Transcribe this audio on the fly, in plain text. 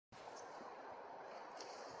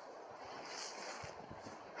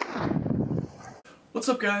What's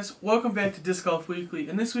up guys? Welcome back to Disc Golf Weekly,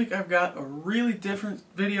 and this week I've got a really different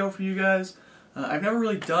video for you guys. I've never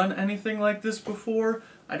really done anything like this before.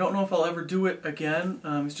 I don't know if I'll ever do it again.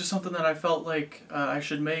 It's just something that I felt like I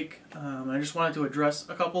should make. I just wanted to address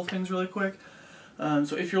a couple of things really quick.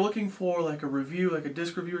 So if you're looking for like a review, like a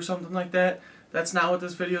disc review or something like that, that's not what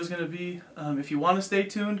this video is going to be. If you want to stay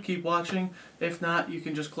tuned, keep watching. If not, you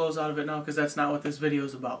can just close out of it now because that's not what this video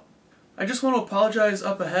is about. I just want to apologize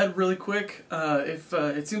up ahead really quick. If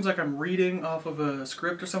it seems like I'm reading off of a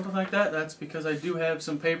script or something like that, that's because I do have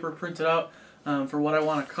some paper printed out for what I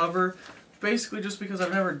want to cover. Basically just because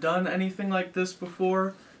I've never done anything like this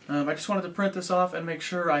before. I just wanted to print this off and make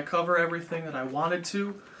sure I cover everything that I wanted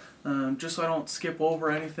to, just so I don't skip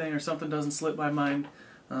over anything or something doesn't slip my mind.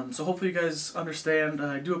 So hopefully you guys understand.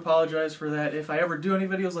 I do apologize for that. If I ever do any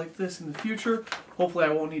videos like this in the future, hopefully I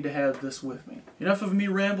won't need to have this with me. Enough of me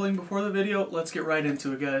rambling before the video, let's get right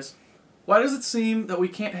into it, guys. Why does it seem that we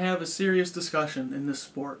can't have a serious discussion in this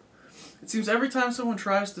sport? It seems every time someone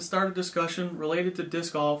tries to start a discussion related to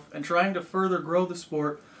disc golf and trying to further grow the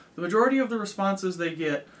sport, the majority of the responses they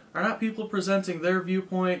get are not people presenting their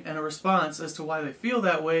viewpoint and a response as to why they feel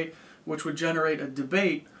that way, which would generate a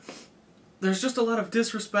debate. There's just a lot of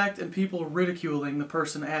disrespect and people ridiculing the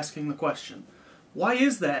person asking the question. Why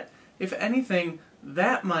is that? If anything,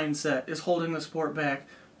 that mindset is holding the sport back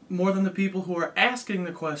more than the people who are asking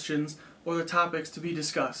the questions or the topics to be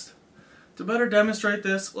discussed. To better demonstrate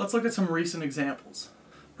this, let's look at some recent examples.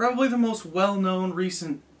 Probably the most well-known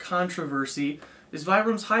recent controversy is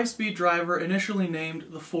Vibrum's high-speed driver initially named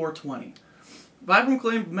the 420. Vibram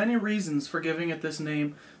claimed many reasons for giving it this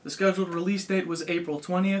name. The scheduled release date was April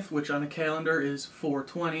 20th, which on a calendar is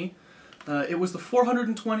 420. It was the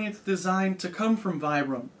 420th design to come from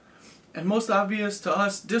Vibram. And most obvious to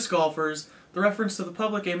us disc golfers, the reference to the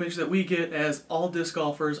public image that we get as all disc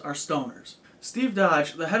golfers are stoners. Steve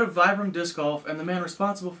Dodge, the head of Vibram Disc Golf and the man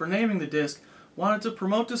responsible for naming the disc, wanted to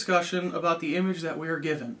promote discussion about the image that we are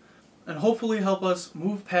given, and hopefully help us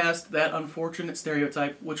move past that unfortunate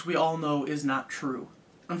stereotype, which we all know is not true.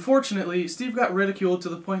 Unfortunately, Steve got ridiculed to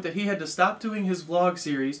the point that he had to stop doing his vlog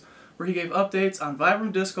series, where he gave updates on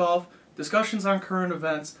Vibram Disc Golf, discussions on current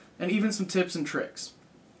events, and even some tips and tricks.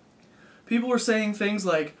 People were saying things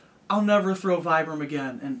like, "I'll never throw Vibram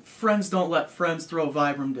again," and "friends don't let friends throw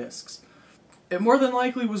Vibram discs." It more than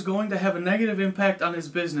likely was going to have a negative impact on his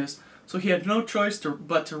business, so he had no choice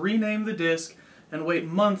but to rename the disc and wait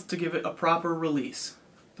months to give it a proper release.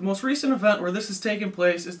 The most recent event where this has taken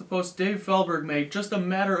place is the post Dave Fehlberg made just a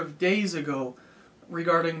matter of days ago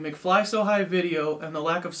regarding McFly So High video and the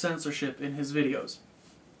lack of censorship in his videos.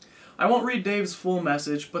 I won't read Dave's full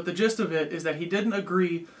message, but the gist of it is that he didn't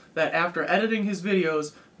agree that after editing his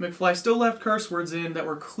videos, McFly still left curse words in that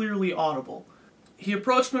were clearly audible. He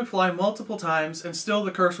approached McFly multiple times and still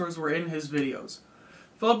the curse words were in his videos.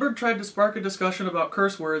 Fehlberg tried to spark a discussion about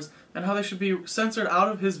curse words and how they should be censored out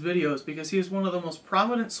of his videos because he is one of the most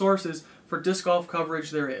prominent sources for disc golf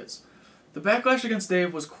coverage there is. The backlash against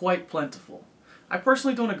Dave was quite plentiful. I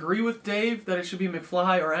personally don't agree with Dave that it should be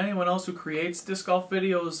McFly or anyone else who creates disc golf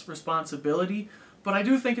videos' responsibility, but I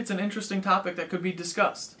do think it's an interesting topic that could be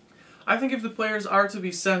discussed. I think if the players are to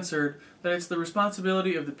be censored, that it's the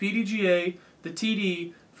responsibility of the PDGA, the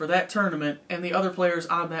TD, for that tournament, and the other players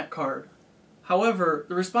on that card. However,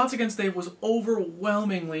 the response against Dave was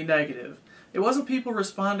overwhelmingly negative. It wasn't people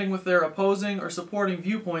responding with their opposing or supporting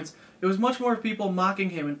viewpoints, it was much more people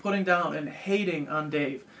mocking him and putting down and hating on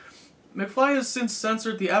Dave. McFly has since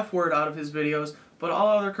censored the F word out of his videos, but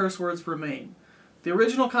all other curse words remain. The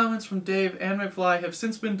original comments from Dave and McFly have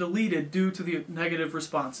since been deleted due to the negative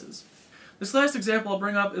responses. This last example I'll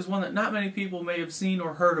bring up is one that not many people may have seen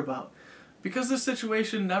or heard about. Because this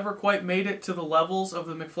situation never quite made it to the levels of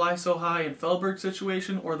the McFly So High and Fehlberg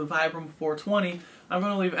situation or the Vibram 420, I'm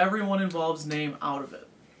going to leave everyone involved's name out of it.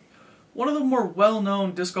 One of the more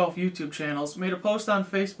well-known disc golf YouTube channels made a post on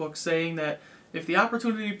Facebook saying that if the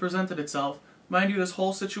opportunity presented itself, mind you this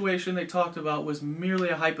whole situation they talked about was merely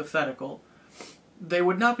a hypothetical, they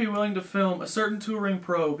would not be willing to film a certain touring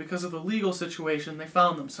pro because of the legal situation they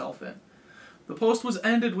found themselves in. The post was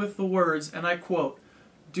ended with the words, and I quote,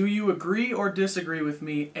 "Do you agree or disagree with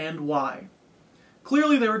me, and why?"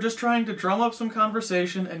 Clearly they were just trying to drum up some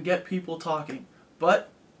conversation and get people talking. But,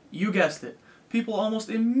 you guessed it, people almost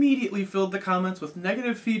immediately filled the comments with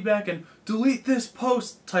negative feedback and "delete this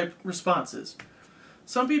post" type responses.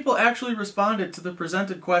 Some people actually responded to the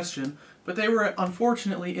presented question, but they were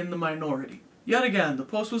unfortunately in the minority. Yet again, the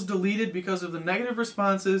post was deleted because of the negative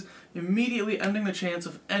responses, immediately ending the chance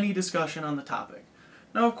of any discussion on the topic.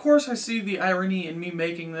 Now, of course, I see the irony in me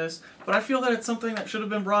making this, but I feel that it's something that should have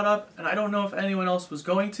been brought up, and I don't know if anyone else was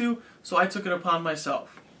going to, so I took it upon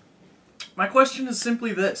myself. My question is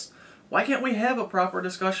simply this: why can't we have a proper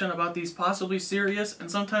discussion about these possibly serious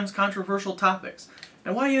and sometimes controversial topics?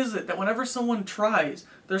 And why is it that whenever someone tries,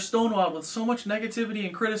 they're stonewalled with so much negativity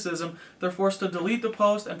and criticism, they're forced to delete the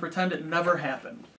post and pretend it never happened?